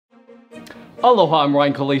Aloha, I'm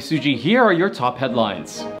Kalei Tsuji. Here are your top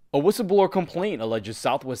headlines. A whistleblower complaint alleges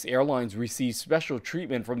Southwest Airlines received special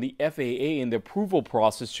treatment from the FAA in the approval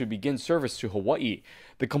process to begin service to Hawaii.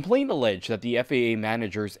 The complaint alleged that the FAA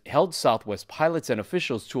managers held Southwest pilots and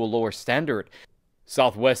officials to a lower standard.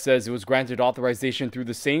 Southwest says it was granted authorization through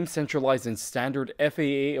the same centralized and standard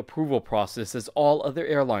FAA approval process as all other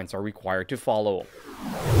airlines are required to follow.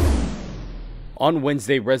 On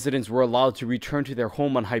Wednesday, residents were allowed to return to their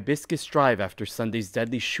home on Hibiscus Drive after Sunday's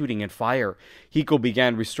deadly shooting and fire. HECO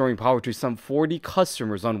began restoring power to some 40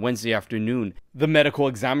 customers on Wednesday afternoon. The medical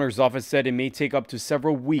examiner's office said it may take up to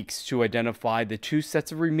several weeks to identify the 2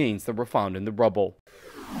 sets of remains that were found in the rubble.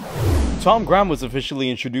 Tom Graham was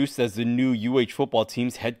officially introduced as the new UH football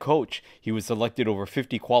team's head coach. He was selected over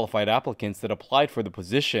 50 qualified applicants that applied for the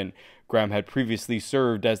position. Graham had previously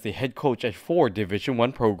served as the head coach at 4 Division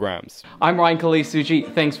I programs. I'm Kalei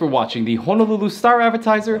Tsuji. Thanks for watching the Honolulu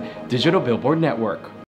Star-Advertiser Digital Billboard Network.